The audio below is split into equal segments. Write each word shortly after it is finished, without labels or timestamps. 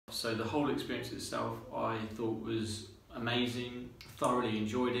So the whole experience itself I thought was amazing, thoroughly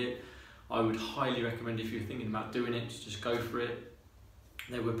enjoyed it. I would highly recommend, if you're thinking about doing it, just go for it.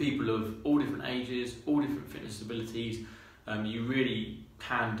 There were people of all different ages, all different fitness abilities. You really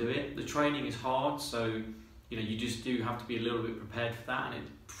can do it. The training is hard, so you just do have to be a little bit prepared for that, and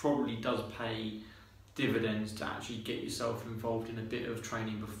it probably does pay dividends to actually get yourself involved in a bit of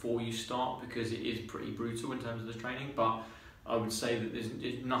training before you start, because it is pretty brutal in terms of the training. But I would say that there's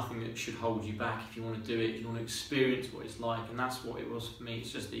nothing that should hold you back if you want to do it, if you want to experience what it's like, and that's what it was for me.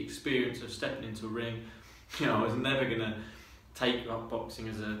 It's just the experience of stepping into a ring. I was never gonna take up boxing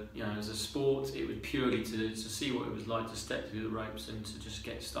as a sport. It was purely to see what it was like to step through the ropes and to just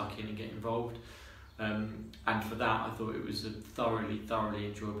get stuck in and get involved. And for that, I thought it was a thoroughly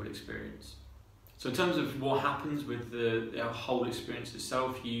enjoyable experience. So in terms of what happens with the whole experience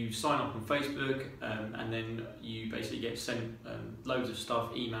itself, you sign up on Facebook, and then you basically get sent loads of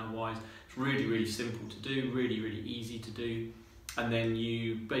stuff email-wise. It's really simple to do, really easy to do. And then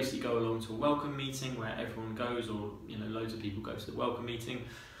you basically go along to a welcome meeting where everyone goes, or loads of people go to the welcome meeting.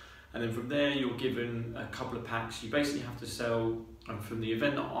 And then from there, you're given a couple of packs. You basically have to sell, from the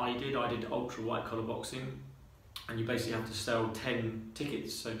event that I did ultra white collar boxing, and you basically have to sell 10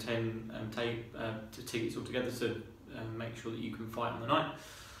 tickets, so 10 tickets altogether to make sure that you can fight on the night.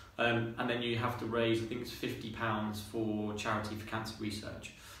 And then you have to raise, I think it's £50 for Charity for Cancer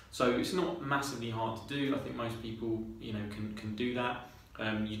Research. So it's not massively hard to do. I think most people can do that.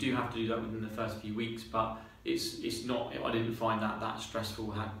 You do have to do that within the first few weeks, but it's not. I didn't find that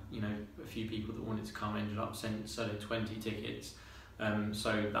stressful. Had a few people that wanted to come, ended up selling 20 tickets,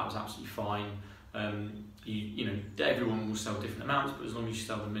 so that was absolutely fine. Everyone will sell different amounts, but as long as you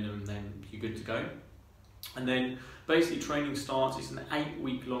sell the minimum, then you're good to go. And then basically training starts. It's an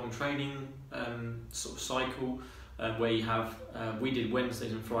 8-week long training sort of cycle, where you have, we did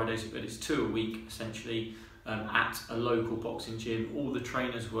Wednesdays and Fridays, but it's 2 a week essentially, at a local boxing gym. All the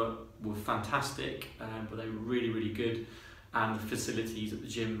trainers were fantastic, but they were really good, and the facilities at the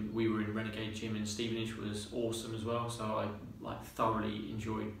gym, we were in Renegade Gym in Stevenage, was awesome as well. So I thoroughly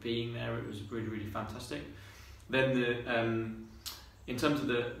enjoyed being there. It was really fantastic. Then in terms of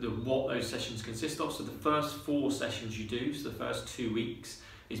the what those sessions consist of, so the first 4 sessions you do, so the first 2 weeks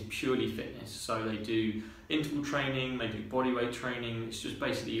is purely fitness. So they do interval training, they do bodyweight training. It's just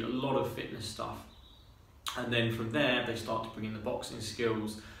basically a lot of fitness stuff. And then from there, they start to bring in the boxing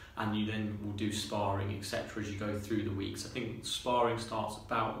skills, and you then will do sparring, etc. as you go through the weeks. I think sparring starts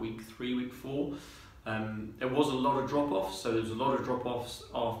about week 3, week 4. There was a lot of drop-offs, so there was a lot of drop-offs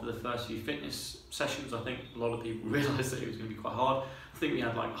after the first few fitness sessions. I think a lot of people realised that it was going to be quite hard. I think we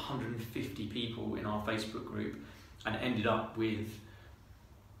had like 150 people in our Facebook group, and it ended up with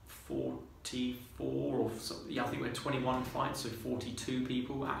 44 or something. Yeah, I think we had 21 fights, so 42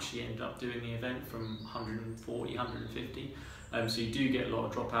 people actually ended up doing the event from 140, 150. So you do get a lot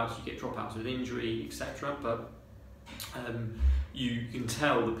of dropouts. You get dropouts with injury, etc. But you can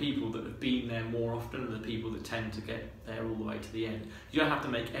tell the people that have been there more often are the people that tend to get there all the way to the end. You don't have to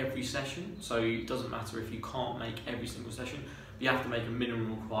make every session, so it doesn't matter if you can't make every single session. You have to make a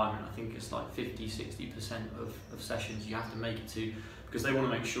minimum requirement. I think it's like 50-60% of sessions you have to make it to, because they want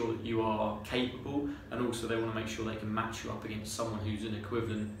to make sure that you are capable, and also they want to make sure they can match you up against someone who's an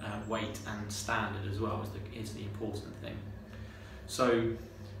equivalent weight and standard as well, is the important thing. So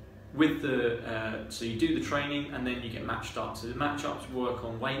with so you do the training, and then you get matched up. So the match-ups work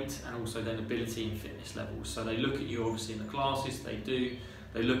on weight and also then ability and fitness levels. So they look at you obviously in the classes. They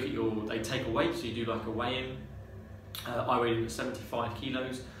look at they take a weight, so you do like a weigh-in. I weighed in at 75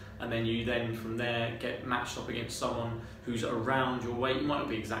 kilos, and then you from there get matched up against someone who's around your weight. It might not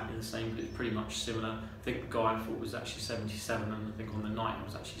be exactly the same, but it's pretty much similar. I think the guy I fought was actually 77, and I think on the night I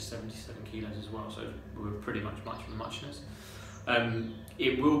was actually 77 kilos as well, so we were pretty much much of a muchness.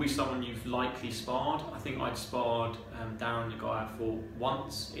 It will be someone you've likely sparred. I think I'd sparred Darren, the guy I fought,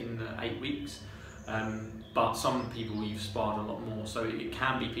 once in the 8 weeks, but some people you've sparred a lot more. So it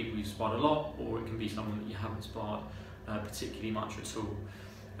can be people you've sparred a lot, or it can be someone that you haven't sparred particularly much at all.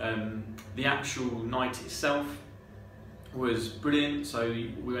 The actual night itself was brilliant. So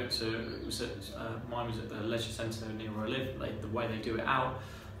we went to, mine was at the leisure centre near where I live. The way they do it out,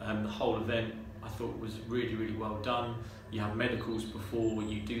 the whole event I thought was really well done. You have medicals before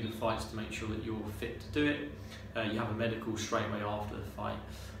you do the fights to make sure that you're fit to do it. You have a medical straight away after the fight.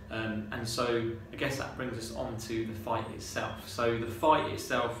 And so I guess that brings us on to the fight itself. So the fight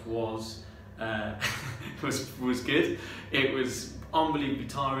itself was was good. It was unbelievably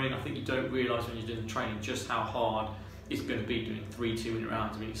tiring. I think you don't realise when you're doing the training just how hard it's going to be doing 3 2-minute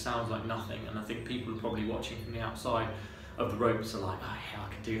rounds. I mean, it sounds like nothing, and I think people are probably watching from the outside of the ropes are like, oh yeah,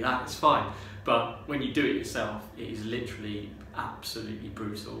 I can do that, it's fine. But when you do it yourself, it is literally absolutely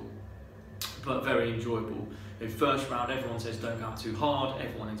brutal, but very enjoyable. In first round, everyone says don't go out too hard,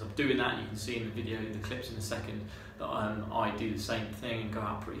 everyone ends up doing that. You can see in the video, the clips in a second, that I do the same thing and go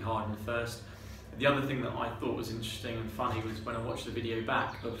out pretty hard in the first. The other thing that I thought was interesting and funny was when I watched the video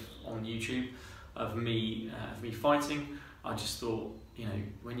back on YouTube of me fighting, I just thought, you know,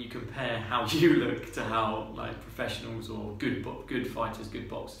 when you compare how you look to how like professionals or good fighters, good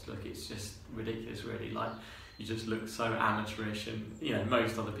boxers look, it's just ridiculous really. Like, you just look so amateurish, and you know,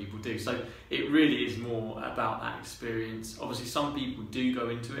 most other people do. So it really is more about that experience. Obviously some people do go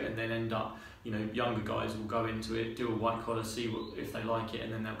into it and then end up, you know, younger guys will go into it, do a white collar, see if they like it,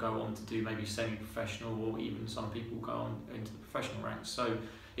 and then they'll go on to do maybe semi-professional, or even some people go on into the professional ranks. So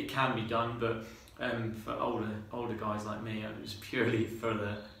it can be done, but for older guys like me, it was purely for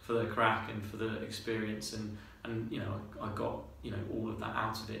the crack and for the experience, and you know, I got, you know, all of that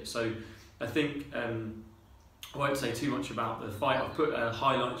out of it. So I think I won't say too much about the fight. I've put a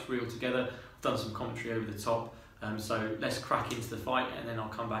highlights reel together, I've done some commentary over the top, so let's crack into the fight and then I'll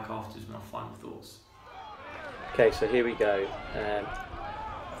come back afterwards with my final thoughts. Okay, so here we go.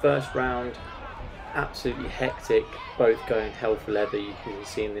 First round, absolutely hectic, both going hell for leather. You can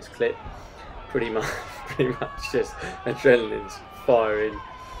see in this clip, pretty much just adrenaline's firing.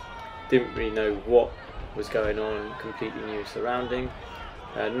 Didn't really know what was going on, completely new surrounding.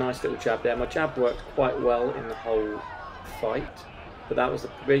 Nice little jab there. My jab worked quite well in the whole fight, but that was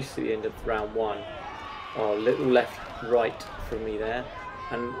basically the end of round one. Oh, little left right from me there,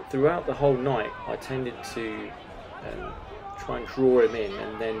 and throughout the whole night I tended to try and draw him in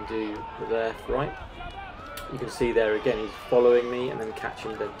and then do the left right. You can see there again, he's following me and then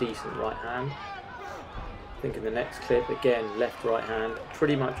catching the decent right hand. I think in the next clip again, left right hand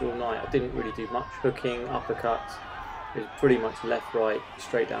pretty much all night. I didn't really do much hooking, uppercuts. It was pretty much left, right,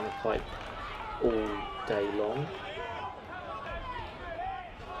 straight down the pipe all day long.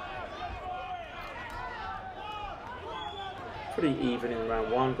 Pretty even in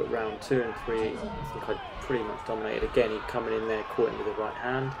round one, but round two and three, I think I pretty much dominated. Again, he coming in there, caught him with the right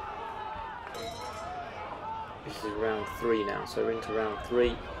hand. This is round three now, so we're into round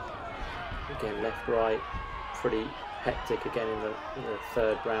three. Again, left, right, pretty hectic again in the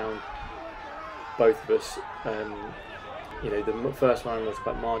third round. Both of us, you know, the first round was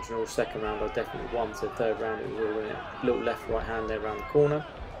quite marginal, second round I definitely won, so third round it was all in a little left right hand there around the corner.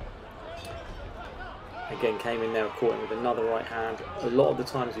 Again, came in there, caught him with another right hand. A lot of the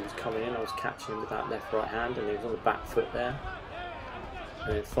times he was coming in, I was catching him with that left right hand, and he was on the back foot there.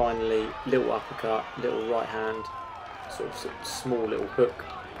 And then finally, little uppercut, little right hand, sort of small little hook,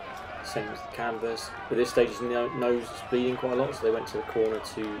 same as the canvas. At this stage his nose was bleeding quite a lot, so they went to the corner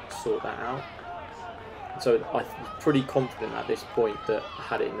to sort that out. So I was pretty confident at this point that I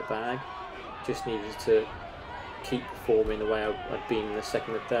had it in the bag. Just needed to keep performing the way I'd been in the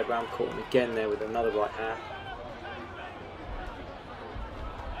second and third round. Caught him again there with another right hand.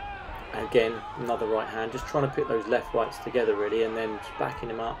 And again, another right hand. Just trying to put those left rights together really, and then just backing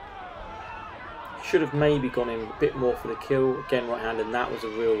him up. Should have maybe gone in a bit more for the kill. Again, right hand, and that was a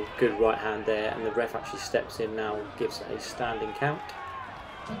real good right hand there. And the ref actually steps in now and gives a standing count.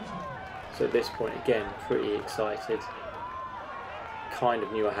 So at this point, again, pretty excited. Kind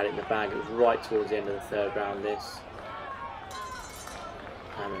of knew I had it in the bag. It was right towards the end of the third round, this.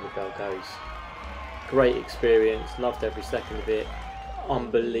 And then the bell goes. Great experience, loved every second of it.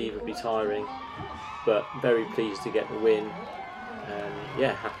 Unbelievably tiring, but very pleased to get the win. And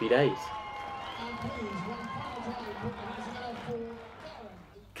yeah, happy days.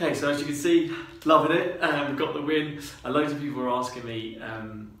 Okay, so as you can see, loving it. Got the win. Loads of people were asking me,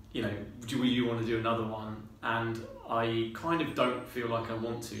 you know, will you want to do another one? And I kind of don't feel like I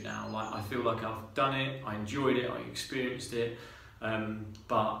want to now. Like, I feel like I've done it, I enjoyed it, I experienced it,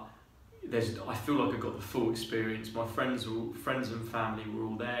 but I feel like I got the full experience. My friends and family were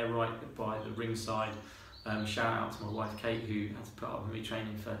all there right by the ringside. Shout out to my wife Kate, who had to put up with me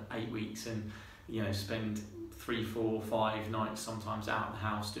training for 8 weeks and, you know, spend 3, 4, 5 nights sometimes out of the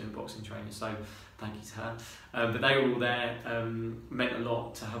house doing boxing training, so thank you to her. But they were all there. Meant a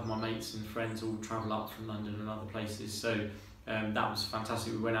lot to have my mates and friends all travel up from London and other places, so that was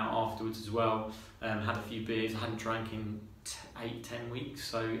fantastic. We went out afterwards as well, had a few beers. I hadn't drank in 8-10 weeks,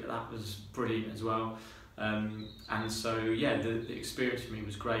 so that was brilliant as well. And so yeah, the experience for me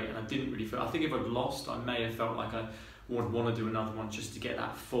was great, and I didn't really feel, I think if I'd lost I may have felt like I would want to do another one just to get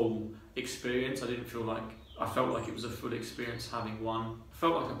that full experience. I felt like it was a full experience having won. I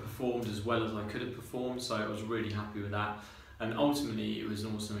felt like I performed as well as I could have performed, so I was really happy with that. And ultimately, it was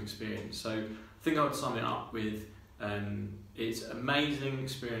an awesome experience. So I think I would sum it up with It's an amazing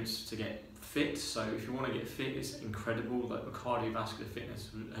experience to get fit, so if you want to get fit, it's incredible. Like, the cardiovascular fitness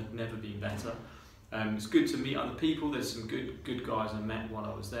had never been better. It's good to meet other people. There's some good guys I met while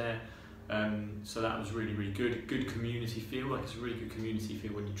I was there, so that was really good. Good community feel, like it's a really good community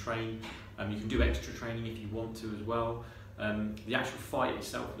feel when you train. You can do extra training if you want to as well. The actual fight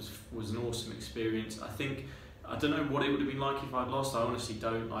itself was an awesome experience. I don't know what it would have been like if I'd lost. I honestly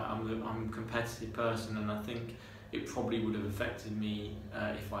don't. Like, I'm a competitive person, and I think it probably would have affected me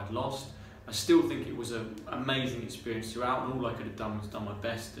if I'd lost. I still think it was an amazing experience throughout, and all I could have done was done my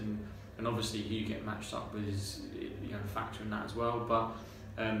best. And obviously, who you get matched up with is, you know, a factor in that as well. But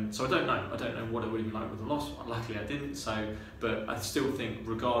so I don't know what it would have been like with a loss. Luckily, I didn't. So, but I still think,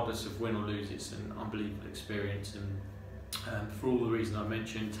 regardless of win or lose, it's an unbelievable experience. And for all the reasons I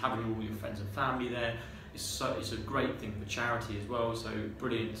mentioned, having all your friends and family there, it's a great thing for charity as well. So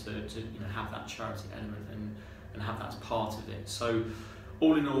brilliant to you know, have that charity element and have that as part of it. So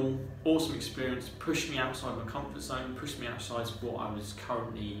all in all, awesome experience. Pushed me outside my comfort zone, pushed me outside of what I was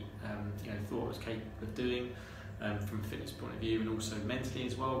currently you know, thought I was capable of doing from a fitness point of view, and also mentally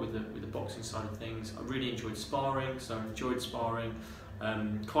as well with the boxing side of things. I really enjoyed sparring, so I enjoyed sparring.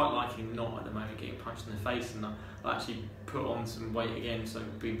 Quite liking not at the moment getting punched in the face, and I actually put on some weight again, so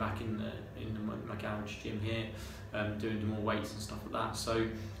being back in my garage gym here, doing more weights and stuff like that. So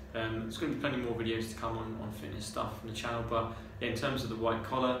there's going to be plenty more videos to come on fitness stuff from the channel, but yeah, in terms of the white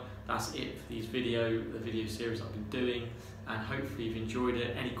collar, that's it for the video series I've been doing, and hopefully you've enjoyed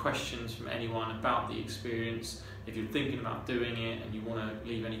it. Any questions from anyone about the experience, if you're thinking about doing it and you want to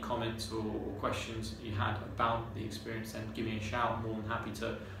leave any comments or questions you had about the experience, then give me a shout. I'm more than happy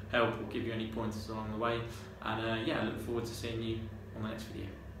to help or give you any pointers along the way. And yeah, I look forward to seeing you on the next video.